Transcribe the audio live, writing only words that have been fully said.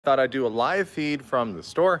thought I'd do a live feed from the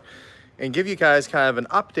store and give you guys kind of an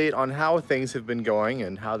update on how things have been going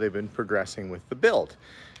and how they've been progressing with the build.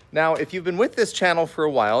 Now, if you've been with this channel for a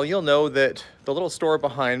while, you'll know that the little store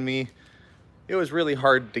behind me, it was really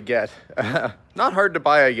hard to get. Not hard to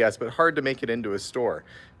buy, I guess, but hard to make it into a store.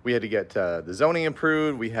 We had to get the zoning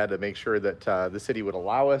approved. We had to make sure that the city would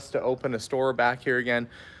allow us to open a store back here again.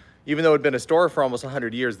 Even though it had been a store for almost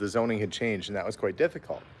 100 years, the zoning had changed, and that was quite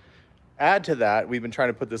difficult. Add to that, we've been trying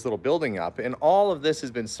to put this little building up, and all of this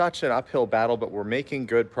has been such an uphill battle, but we're making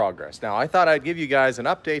good progress. Now, I thought I'd give you guys an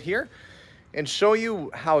update here and show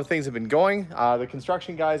you how things have been going. The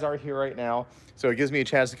construction guys aren't here right now, so it gives me a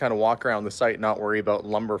chance to kind of walk around the site, not worry about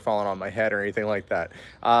lumber falling on my head or anything like that.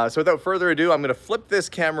 So without further ado, I'm gonna flip this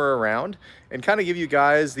camera around and kind of give you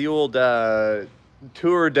guys the old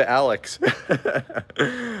tour de Alex.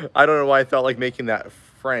 I don't know why I felt like making that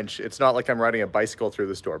French. It's not like I'm riding a bicycle through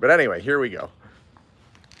the store. But anyway, here we go.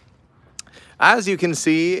 As you can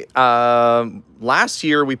see, last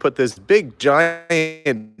year we put this big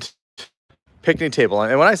giant picnic table.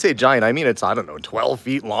 And when I say giant, I mean it's, I don't know, 12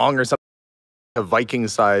 feet long or something, a Viking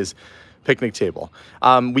size picnic table.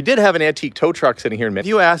 We did have an antique tow truck sitting here in If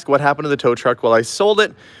you ask what happened to the tow truck, well, I sold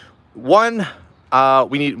it. One,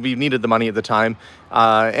 we needed the money at the time.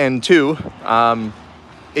 And two,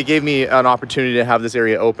 it gave me an opportunity to have this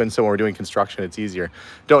area open, so when we're doing construction, it's easier.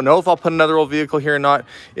 Don't know if I'll put another old vehicle here or not.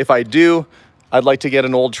 If I do, I'd like to get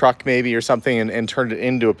an old truck maybe or something and turn it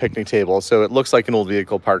into a picnic table, so it looks like an old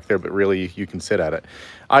vehicle parked there, but really you can sit at it.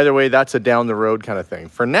 Either way, that's a down the road kind of thing.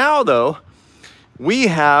 For now though, we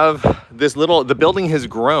have this the building has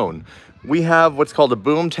grown. We have what's called a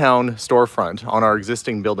Boomtown storefront on our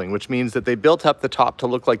existing building, which means that they built up the top to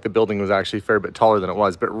look like the building was actually a fair bit taller than it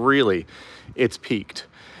was, but really it's peaked.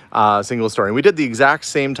 Single story. And we did the exact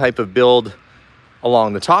same type of build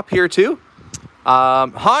along the top here too.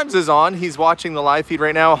 Hans is on. He's watching the live feed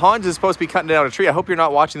right now. Hans is supposed to be cutting down a tree. I hope you're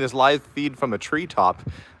not watching this live feed from a treetop.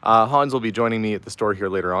 Hans will be joining me at the store here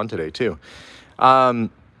later on today too.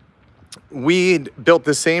 We built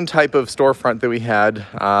the same type of storefront that we had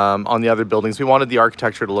on the other buildings. We wanted the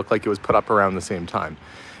architecture to look like it was put up around the same time.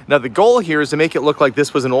 Now the goal here is to make it look like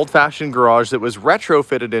this was an old-fashioned garage that was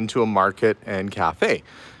retrofitted into a market and cafe.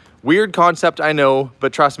 Weird concept, I know,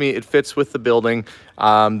 but trust me, it fits with the building.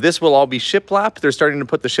 This will all be shiplap. They're starting to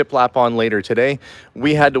put the shiplap on later today.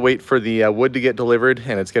 We had to wait for the wood to get delivered,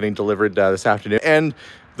 and it's getting delivered this afternoon. And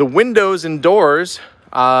the windows and doors,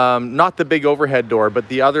 not the big overhead door, but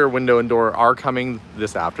the other window and door are coming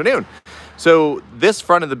this afternoon. So this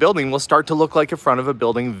front of the building will start to look like a front of a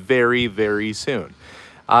building very, very soon.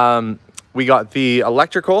 We got the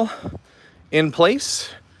electrical in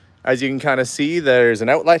place. As you can kind of see, there's an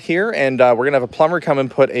outlet here, and we're gonna have a plumber come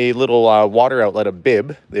and put a little water outlet, a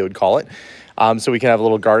bib, they would call it, so we can have a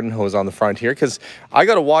little garden hose on the front here, because I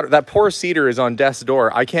got a water, that poor cedar is on death's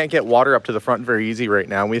door. I can't get water up to the front very easy right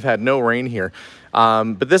now. We've had no rain here,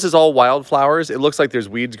 but this is all wildflowers. It looks like there's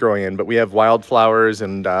weeds growing in, but we have wildflowers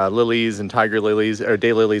and lilies and tiger lilies, or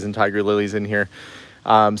daylilies and tiger lilies in here.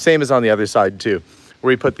 Same as on the other side too, where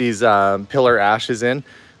we put these pillar ashes in,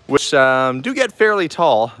 which do get fairly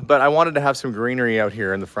tall, but I wanted to have some greenery out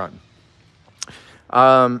here in the front.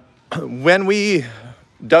 When we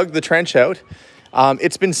dug the trench out,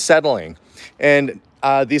 it's been settling, and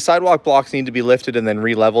these sidewalk blocks need to be lifted and then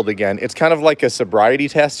re-leveled again. It's kind of like a sobriety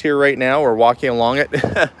test here right now. We're walking along it.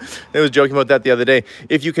 I was joking about that the other day.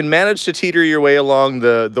 If you can manage to teeter your way along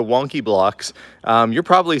the wonky blocks, you're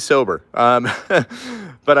probably sober.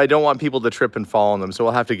 But I don't want people to trip and fall on them, so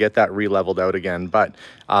we'll have to get that re-leveled out again. But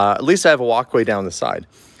at least I have a walkway down the side.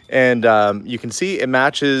 And you can see it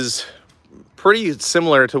matches pretty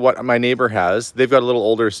similar to what my neighbor has. They've got a little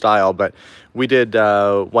older style, but we did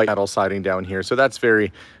white metal siding down here. So that's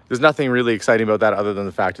there's nothing really exciting about that other than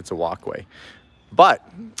the fact it's a walkway. But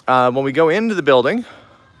when we go into the building,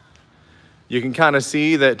 you can kind of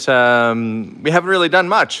see that we haven't really done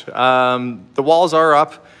much. The walls are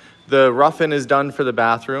up. The rough-in is done for the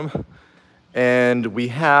bathroom. And we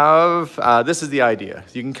have, this is the idea.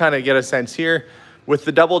 You can kind of get a sense here. With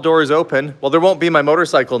the double doors open, well, there won't be my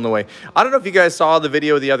motorcycle in the way. I don't know if you guys saw the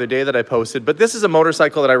video the other day that I posted, but this is a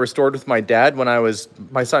motorcycle that I restored with my dad when I was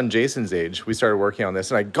my son Jason's age. We started working on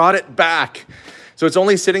this, and I got it back. So it's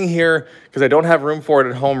only sitting here because I don't have room for it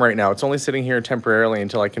at home right now. It's only sitting here temporarily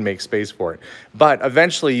until I can make space for it. But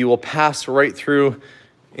eventually you will pass right through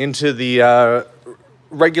into the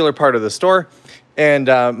regular part of the store. And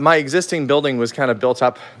my existing building was kind of built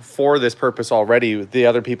up for this purpose already. The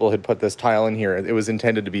other people had put this tile in here. It was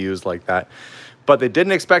intended to be used like that. But they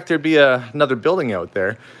didn't expect there'd be another building out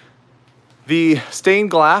there. The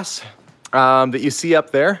stained glass that you see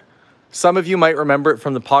up there. Some of you might remember it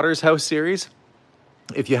from the Potter's House series.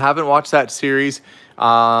 If you haven't watched that series,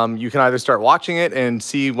 you can either start watching it and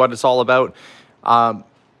see what it's all about.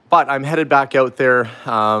 But I'm headed back out there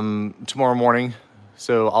tomorrow morning,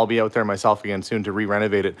 so I'll be out there myself again soon to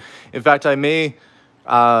re-renovate it. In fact, I may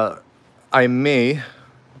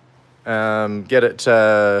get it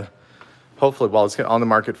hopefully while it's on the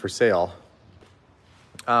market for sale.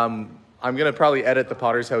 I'm gonna probably edit the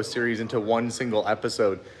Potter's House series into one single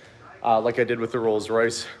episode, like I did with the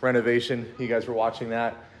Rolls-Royce renovation. You guys were watching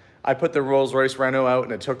that. I put the Rolls-Royce reno out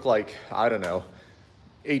and it took like, I don't know,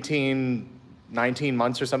 19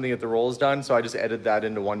 months or something to get the rolls done. So I just edited that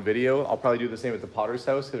into one video. I'll probably do the same with the Potter's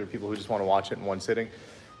House because there are people who just want to watch it in one sitting.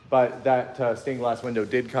 But that stained glass window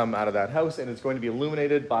did come out of that house, and it's going to be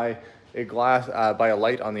illuminated by a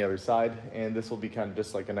light on the other side. And this will be kind of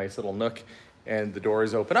just like a nice little nook, and the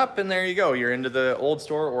doors open up and there you go. You're into the old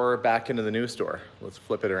store or back into the new store. Let's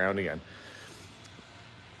flip it around again.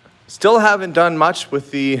 Still haven't done much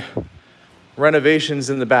with the renovations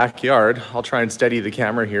in the backyard. I'll try and steady the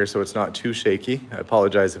camera here so it's not too shaky. I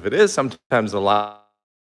apologize if it is. Sometimes the light.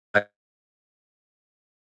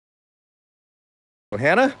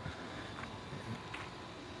 Hannah,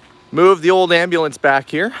 move the old ambulance back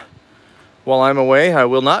here while I'm away. I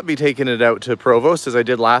will not be taking it out to Provost as I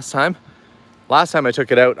did last time. Last time I took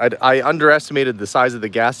it out, I underestimated the size of the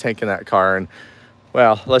gas tank in that car, and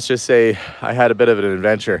well, let's just say I had a bit of an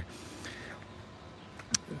adventure.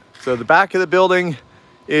 So the back of the building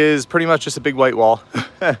is pretty much just a big white wall,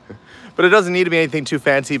 but it doesn't need to be anything too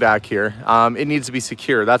fancy back here. It needs to be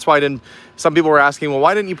secure. That's why some people were asking, well,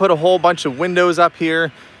 why didn't you put a whole bunch of windows up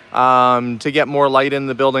here to get more light in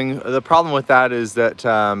the building? The problem with that is that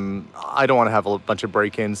I don't want to have a bunch of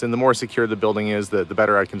break-ins, and the more secure the building is, the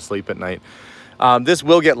better I can sleep at night. This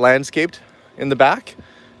will get landscaped in the back.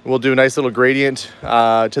 We'll do a nice little gradient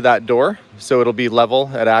to that door, so it'll be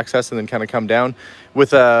level at access and then kind of come down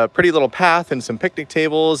with a pretty little path and some picnic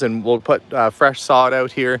tables, and we'll put fresh sod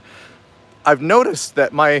out here. I've noticed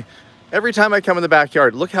that every time I come in the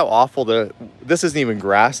backyard, look how awful this isn't even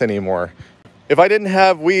grass anymore. If I didn't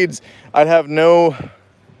have weeds, I'd have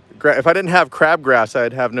if I didn't have crabgrass,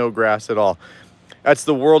 I'd have no grass at all. That's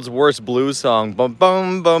the world's worst blues song. Bum,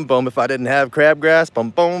 bum, bum, bum. If I didn't have crabgrass,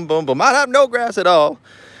 bum, bum, bum, bum, I'd have no grass at all.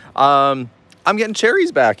 I'm getting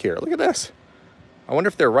cherries back here. Look at this. I wonder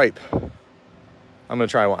if they're ripe. I'm gonna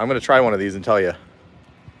try one. I'm gonna try one of these and tell you.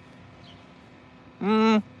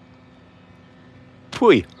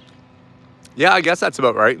 Pooey. Yeah, I guess that's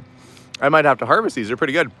about right. I might have to harvest these. They're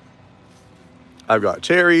pretty good. I've got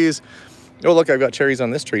cherries. Oh, look, I've got cherries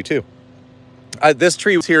on this tree too. This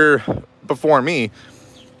tree was here before me.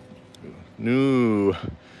 Ooh,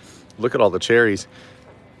 look at all the cherries.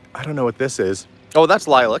 I don't know what this is. Oh, that's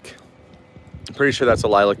lilac. I'm pretty sure that's a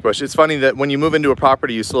lilac bush. It's funny that when you move into a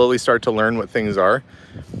property, you slowly start to learn what things are.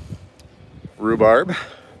 Rhubarb.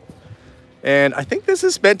 And I think this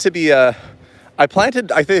is meant to be I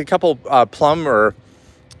planted, I think, a couple plum or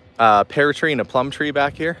pear tree and a plum tree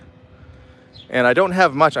back here. And I don't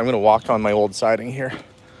have much. I'm going to walk on my old siding here.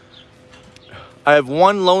 I have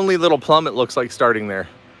one lonely little plum, it looks like, starting there.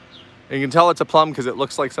 And you can tell it's a plum because it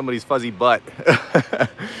looks like somebody's fuzzy butt.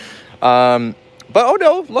 But oh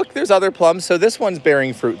no, look, there's other plums. So this one's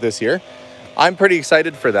bearing fruit this year. I'm pretty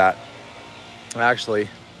excited for that. Actually,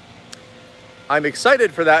 I'm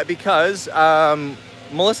excited for that because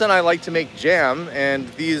Melissa and I like to make jam, and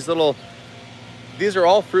these are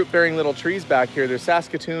all fruit-bearing little trees back here. There's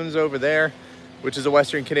Saskatoons over there, which is a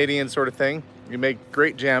Western Canadian sort of thing. You make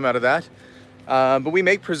great jam out of that. But we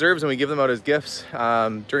make preserves and we give them out as gifts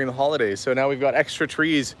during the holidays. So now we've got extra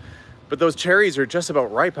trees, but those cherries are just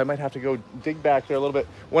about ripe. I might have to go dig back there a little bit.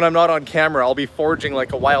 When I'm not on camera, I'll be foraging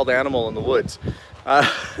like a wild animal in the woods.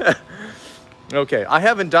 Okay, I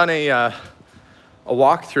haven't done a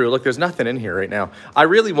walkthrough. Look, there's nothing in here right now. I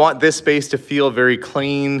really want this space to feel very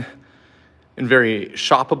clean and very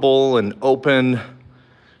shoppable and open.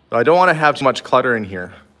 But I don't want to have too much clutter in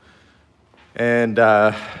here. And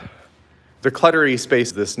the cluttery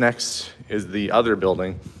space, this next is the other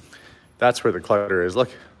building. That's where the clutter is. Look,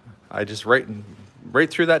 I just right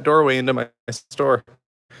through that doorway into my store.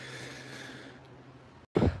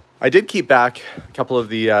 I did keep back a couple of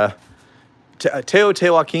the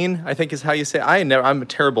Teotihuacan, I think is how you say it. I'm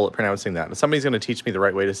terrible at pronouncing that. Somebody's going to teach me the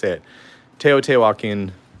right way to say it.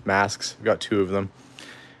 Teotihuacan masks. I've got 2 of them.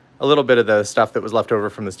 A little bit of the stuff that was left over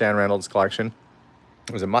from the Stan Reynolds collection.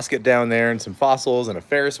 There's a musket down there and some fossils and a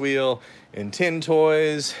Ferris wheel and tin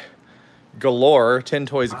toys galore. Tin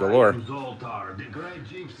toys galore. Zoltar, the great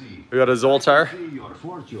gypsy. We got a Zoltar. See your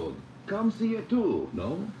fortune. Come see it too,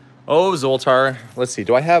 no? Oh, Zoltar. Let's see.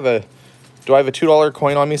 Do I have a $2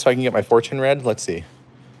 coin on me so I can get my fortune read? Let's see.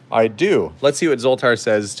 I do. Let's see what Zoltar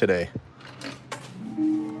says today.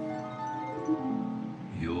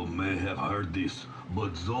 You may have heard this,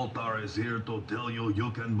 but Zoltar is here to tell you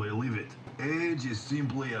you can believe it. Age is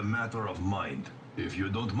simply a matter of mind. If you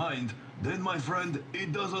don't mind, then my friend,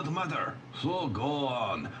 it doesn't matter. So go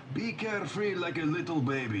on, be carefree like a little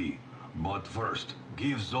baby. But first,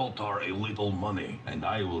 give Zoltar a little money, and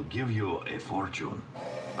I will give you a fortune.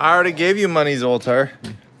 I already gave you money, Zoltar.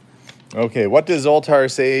 Okay, what does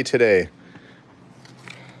Zoltar say today?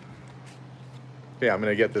 Yeah, I'm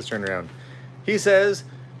gonna get this turned around. He says,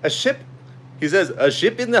 a ship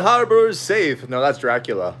in the harbor is safe. No, that's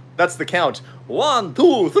Dracula. That's the Count. 1,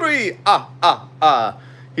 2, 3,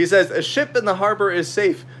 He says, a ship in the harbor is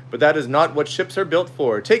safe, but that is not what ships are built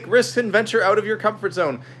for. Take risks and venture out of your comfort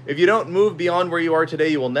zone. If you don't move beyond where you are today,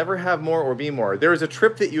 you will never have more or be more. There is a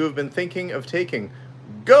trip that you have been thinking of taking.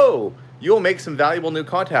 Go! You will make some valuable new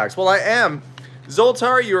contacts. Well, I am.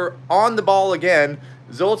 Zoltar, you're on the ball again.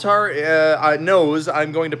 Zoltar knows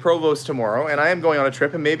I'm going to Provost tomorrow, and I am going on a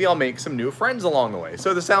trip, and maybe I'll make some new friends along the way.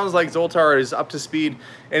 So this sounds like Zoltar is up to speed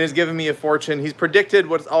and has given me a fortune. He's predicted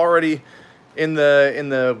what's already in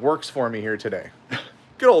the works for me here today.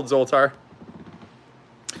 Good old Zoltar.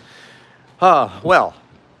 Well,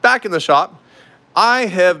 back in the shop. I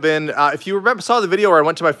have been, if you remember, saw the video where I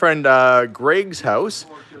went to my friend Greg's house,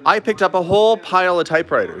 I picked up a whole pile of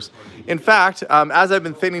typewriters. In fact, as I've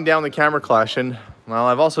been thinning down the camera collection, well,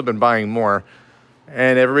 I've also been buying more.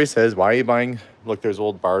 And everybody says, why are you buying? Look, there's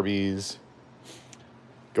old Barbies,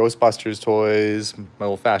 Ghostbusters toys, my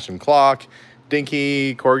old-fashioned clock,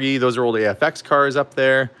 Dinky, Corgi, those are old AFX cars up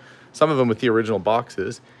there. Some of them with the original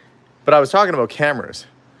boxes. But I was talking about cameras.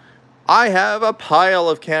 I have a pile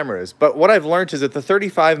of cameras, but what I've learned is that the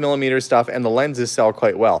 35mm stuff and the lenses sell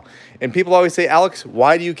quite well. And people always say, Alex,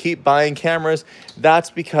 why do you keep buying cameras? That's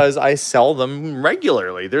because I sell them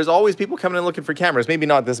regularly. There's always people coming in looking for cameras, maybe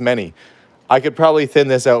not this many. I could probably thin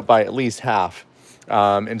this out by at least half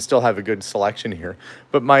and still have a good selection here.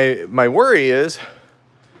 But my worry is,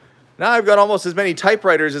 now I've got almost as many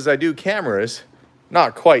typewriters as I do cameras.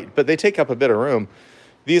 Not quite, but they take up a bit of room.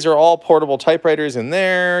 These are all portable typewriters in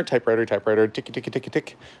there. Typewriter, ticky, ticky, ticky,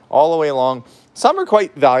 tick, all the way along. Some are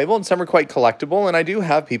quite valuable and some are quite collectible. And I do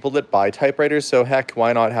have people that buy typewriters. So heck,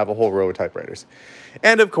 why not have a whole row of typewriters?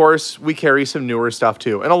 And of course, we carry some newer stuff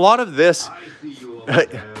too. And a lot of this...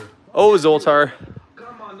 Oh, Zoltar.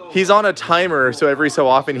 He's on a timer. So every so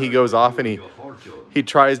often he goes off and he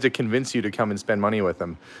tries to convince you to come and spend money with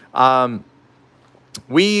him.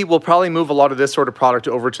 We will probably move a lot of this sort of product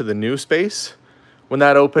over to the new space. When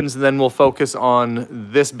that opens, then we'll focus on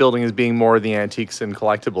this building as being more of the antiques and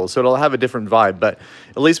collectibles. So it'll have a different vibe, but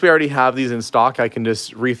at least we already have these in stock. I can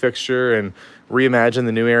just refixture and reimagine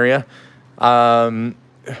the new area. Like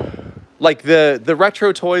the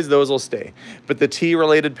retro toys, those will stay. But the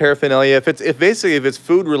tea-related paraphernalia, if it's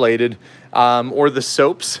food-related, or the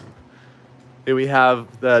soaps that we have,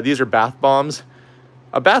 these are bath bombs.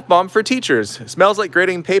 A bath bomb for teachers. Smells like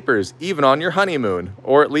grading papers, even on your honeymoon,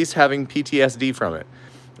 or at least having PTSD from it.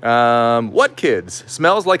 What kids?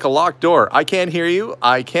 Smells like a locked door. I can't hear you.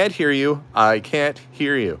 I can't hear you. I can't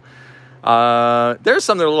hear you. There's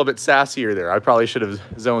some that are a little bit sassier there. I probably should have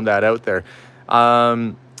zoned that out there.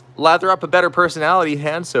 Lather up a better personality,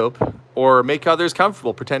 hand soap, or make others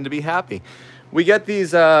comfortable, pretend to be happy. We get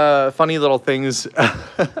these funny little things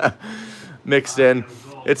mixed in.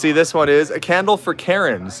 Let's see, this one is a candle for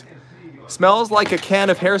Karens. Smells like a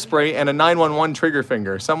can of hairspray and a 911 trigger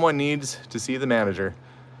finger. Someone needs to see the manager.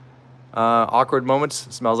 Awkward moments.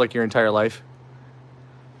 Smells like your entire life.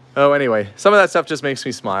 Oh, anyway, some of that stuff just makes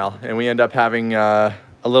me smile, and we end up having a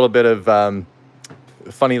little bit of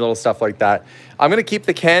funny little stuff like that. I'm going to keep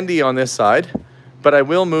the candy on this side, but I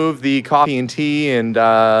will move the coffee and tea and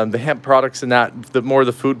the hemp products and more of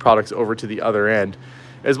the food products over to the other end,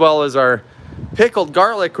 as well as our pickled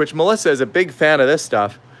garlic, which Melissa is a big fan of this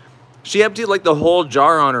stuff. She emptied like the whole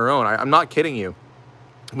jar on her own. I'm not kidding you.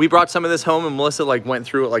 We brought some of this home and Melissa like went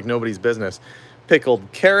through it like nobody's business.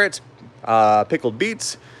 Pickled carrots, pickled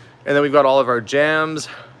beets, and then we've got all of our jams.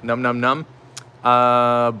 Num num num.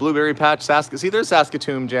 Blueberry patch, see there's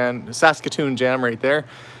Saskatoon jam right there.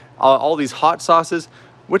 All these hot sauces.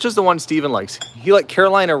 Which is the one Steven likes? He likes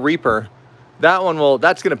Carolina Reaper.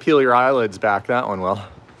 That's gonna peel your eyelids back, that one will.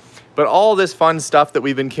 But all this fun stuff that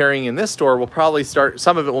we've been carrying in this store will probably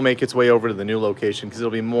some of it will make its way over to the new location because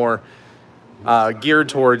it'll be more geared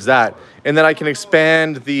towards that. And then I can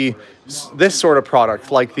expand this sort of product,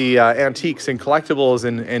 like the antiques and collectibles,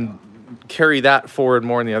 and carry that forward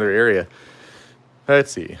more in the other area.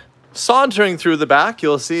 Let's see. Sauntering through the back,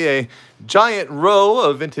 you'll see a giant row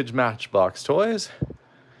of vintage Matchbox toys.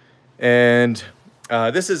 And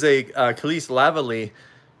this is a Khalees Lavalley.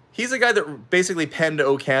 He's the guy that basically penned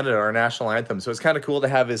 "O Canada," our national anthem. So it's kind of cool to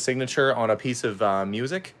have his signature on a piece of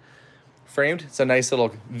music framed. It's a nice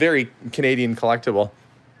little, very Canadian collectible.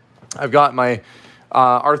 I've got my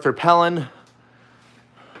Arthur Pellin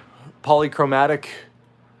polychromatic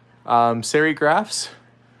serigraphs.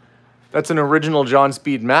 That's an original John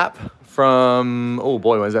Speed map from, oh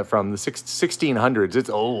boy, when is that from? The 1600s. It's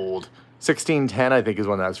old. 1610, I think, is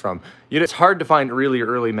when that's from. It's hard to find really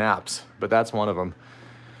early maps, but that's one of them.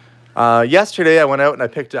 Yesterday, I went out and I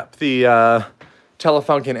picked up the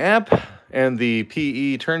Telefunken amp and the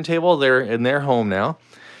PE turntable. They're in their home now.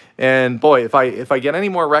 And boy, if I get any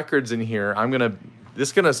more records in here, this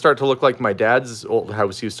is gonna start to look like my dad's old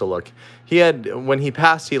house used to look. He had, when he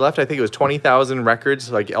passed, he left, I think it was 20,000 records,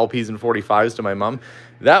 like LPs and 45s to my mom.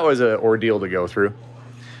 That was an ordeal to go through.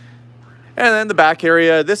 And then the back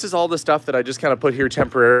area, this is all the stuff that I just kind of put here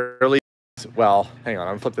temporarily. Well, hang on,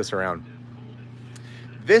 I'm gonna flip this around.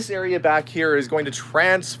 This area back here is going to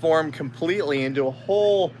transform completely into a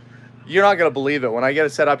whole, you're not gonna believe it. When I get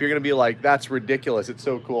it set up, you're gonna be like, that's ridiculous, it's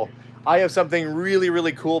so cool. I have something really,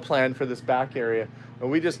 really cool planned for this back area.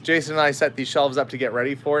 Jason and I set these shelves up to get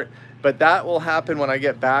ready for it, but that will happen when I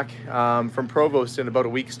get back from Provost in about a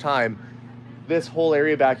week's time. This whole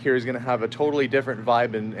area back here is gonna have a totally different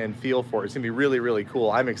vibe and feel for it. It's gonna be really, really cool.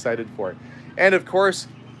 I'm excited for it. And of course,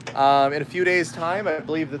 in a few days' time, I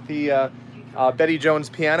believe that the Betty Jones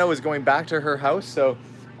piano is going back to her house. So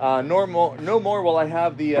no more will I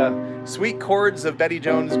have the sweet chords of Betty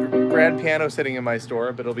Jones' grand piano sitting in my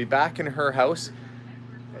store, but it'll be back in her house.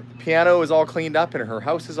 The piano is all cleaned up and her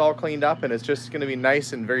house is all cleaned up, and it's just gonna be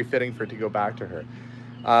nice and very fitting for it to go back to her.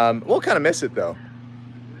 We'll kind of miss it though.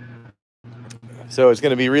 So it's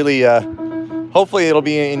gonna be really, hopefully it'll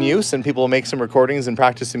be in use and people will make some recordings and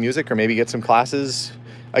practice some music, or maybe get some classes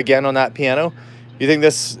again on that piano. You think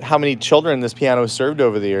how many children this piano has served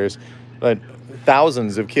over the years? But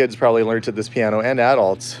thousands of kids probably learned at this piano, and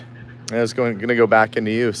adults. And it's going to go back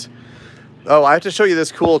into use. Oh, I have to show you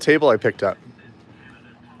this cool table I picked up.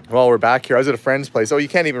 While we're back here, I was at a friend's place. Oh, you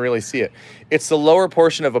can't even really see it. It's the lower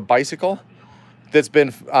portion of a bicycle that's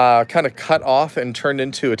been kind of cut off and turned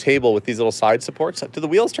into a table with these little side supports. Do the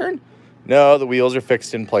wheels turn? No, the wheels are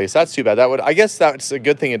fixed in place. That's too bad. I guess that's a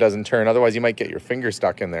good thing it doesn't turn. Otherwise, you might get your finger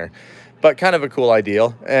stuck in there. But kind of a cool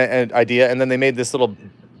idea. And then they made this little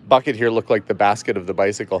bucket here look like the basket of the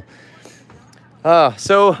bicycle.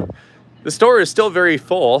 So the store is still very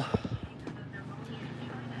full.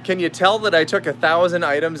 Can you tell that I took 1,000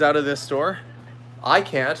 items out of this store? I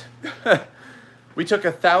can't. We took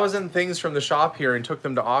 1,000 things from the shop here and took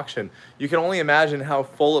them to auction. You can only imagine how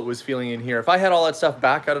full it was feeling in here. If I had all that stuff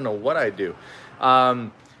back, I don't know what I'd do.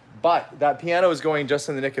 But that piano is going just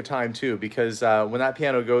in the nick of time too, because when that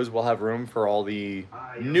piano goes, we'll have room for all the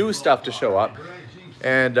new stuff to show up.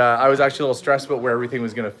 And I was actually a little stressed about where everything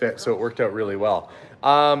was gonna fit, so it worked out really well.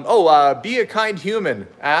 Be a Kind Human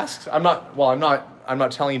asks, I'm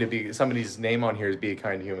not telling you to be, somebody's name on here is Be a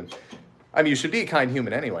Kind Human. I mean, you should be a kind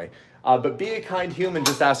human anyway. But Be a Kind Human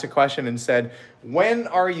just asked a question and said, when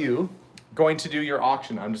are you going to do your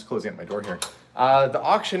auction? I'm just closing up my door here. The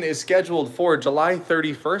auction is scheduled for July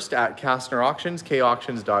 31st at Kastner Auctions,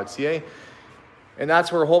 kauctions.ca. And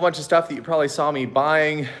that's where a whole bunch of stuff that you probably saw me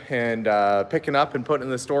buying and picking up and putting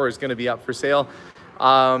in the store is gonna be up for sale.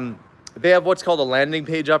 They have what's called a landing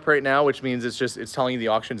page up right now, which means it's telling you the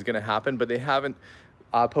auction is gonna happen, but they haven't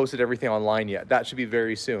posted everything online yet. That should be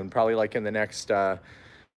very soon, probably like in the next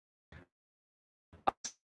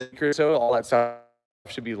week or so. All that stuff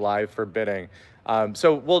should be live for bidding.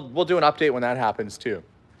 So we'll do an update when that happens too.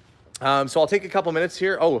 So I'll take a couple minutes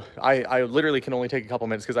here. Oh, I literally can only take a couple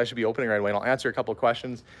minutes because I should be opening right away, and I'll answer a couple of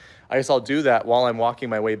questions. I guess I'll do that while I'm walking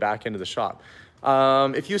my way back into the shop.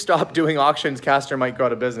 If you stop doing auctions, Kastner might go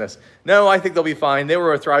out of business. No, I think they'll be fine. They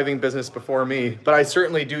were a thriving business before me, but I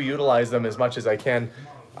certainly do utilize them as much as I can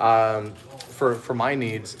for my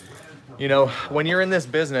needs. You know, when you're in this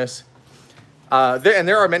business,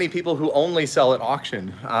 there are many people who only sell at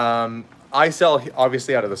auction. I sell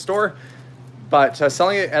obviously out of the store, but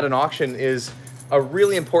selling it at an auction is a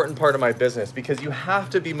really important part of my business because you have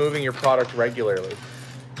to be moving your product regularly.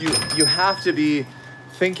 You have to be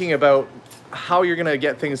thinking about how you're gonna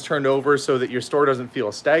get things turned over so that your store doesn't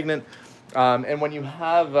feel stagnant. And when you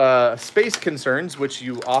have space concerns, which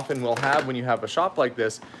you often will have when you have a shop like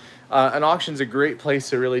this, an auction's a great place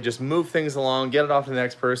to really just move things along, get it off to the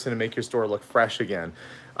next person, and make your store look fresh again.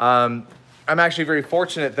 I'm actually very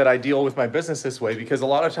fortunate that I deal with my business this way because a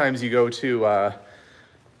lot of times you go to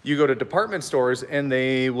You go to department stores and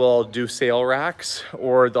they will do sale racks,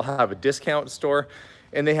 or they'll have a discount store,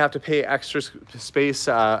 and they have to pay extra space,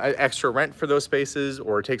 extra rent for those spaces,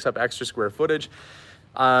 or it takes up extra square footage.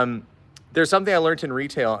 There's something I learned in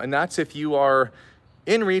retail, and that's if you are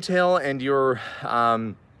in retail and you're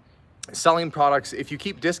selling products, if you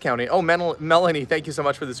keep discounting. Oh, Melanie, thank you so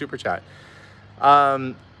much for the super chat.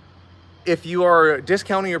 If you are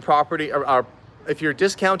discounting your property, or if you're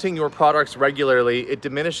discounting your products regularly, it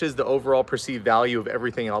diminishes the overall perceived value of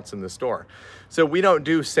everything else in the store. So we don't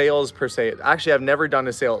do sales per se. Actually, I've never done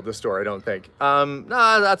a sale at the store, I don't think.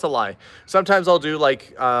 Nah, that's a lie. Sometimes I'll do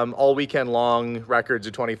like all weekend long records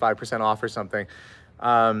at 25% off or something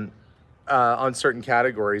on certain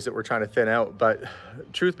categories that we're trying to thin out. But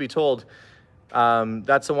truth be told,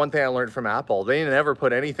 that's the one thing I learned from Apple. They never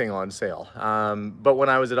put anything on sale. But when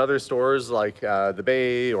I was at other stores like the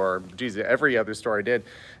Bay, or geez, every other store I did,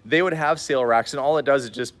 they would have sale racks, and all it does is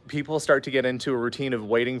just people start to get into a routine of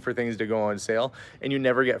waiting for things to go on sale, and you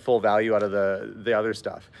never get full value out of the other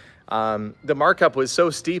stuff. The markup was so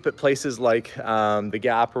steep at places like the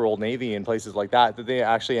Gap or Old Navy and places like that, that they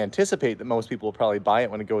actually anticipate that most people will probably buy it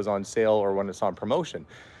when it goes on sale or when it's on promotion.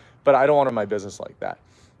 But I don't want to run my business like that.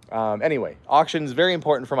 Anyway, auction is very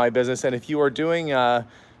important for my business, and if you are doing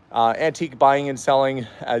antique buying and selling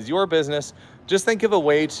as your business, just think of a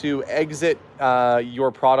way to exit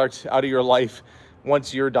your product out of your life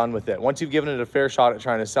once you're done with it. Once you've given it a fair shot at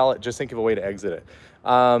trying to sell it, just think of a way to exit it.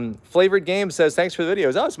 Flavored Game says, thanks for the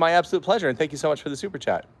videos. Oh, it's my absolute pleasure, and thank you so much for the super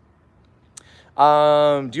chat.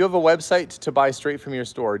 Do you have a website to buy straight from your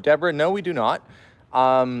store? Deborah, no, we do not.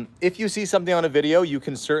 If you see something on a video, you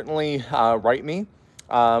can certainly write me.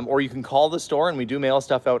 Or you can call the store, and we do mail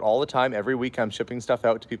stuff out all the time. Every week I'm shipping stuff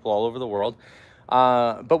out to people all over the world.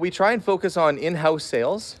 But we try and focus on in-house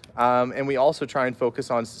sales, and we also try and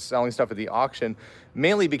focus on selling stuff at the auction,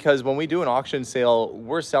 mainly because when we do an auction sale,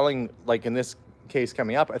 we're selling, like in this case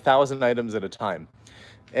coming up, 1,000 items at a time.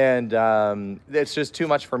 And it's just too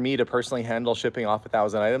much for me to personally handle shipping off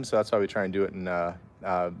 1,000 items, so that's why we try and do it in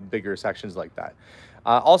bigger sections like that.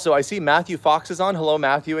 Also, I see Matthew Fox is on. Hello,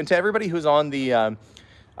 Matthew. And to everybody who's on the...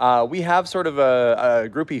 we have sort of a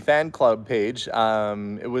groupie fan club page.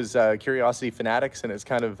 It was Curiosity Fanatics, and it's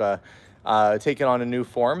kind of taken on a new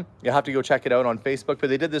form. You'll have to go check it out on Facebook. But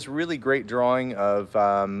they did this really great drawing of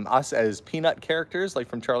us as Peanut characters, like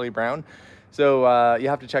from Charlie Brown. So you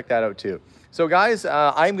have to check that out too. So guys,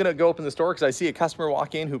 I'm gonna go open the store because I see a customer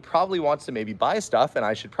walk in who probably wants to maybe buy stuff, and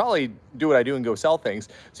I should probably do what I do and go sell things.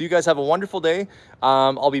 So you guys have a wonderful day.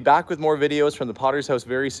 I'll be back with more videos from the Potter's House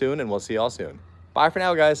very soon, and we'll see y'all soon. Bye for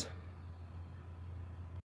now, guys.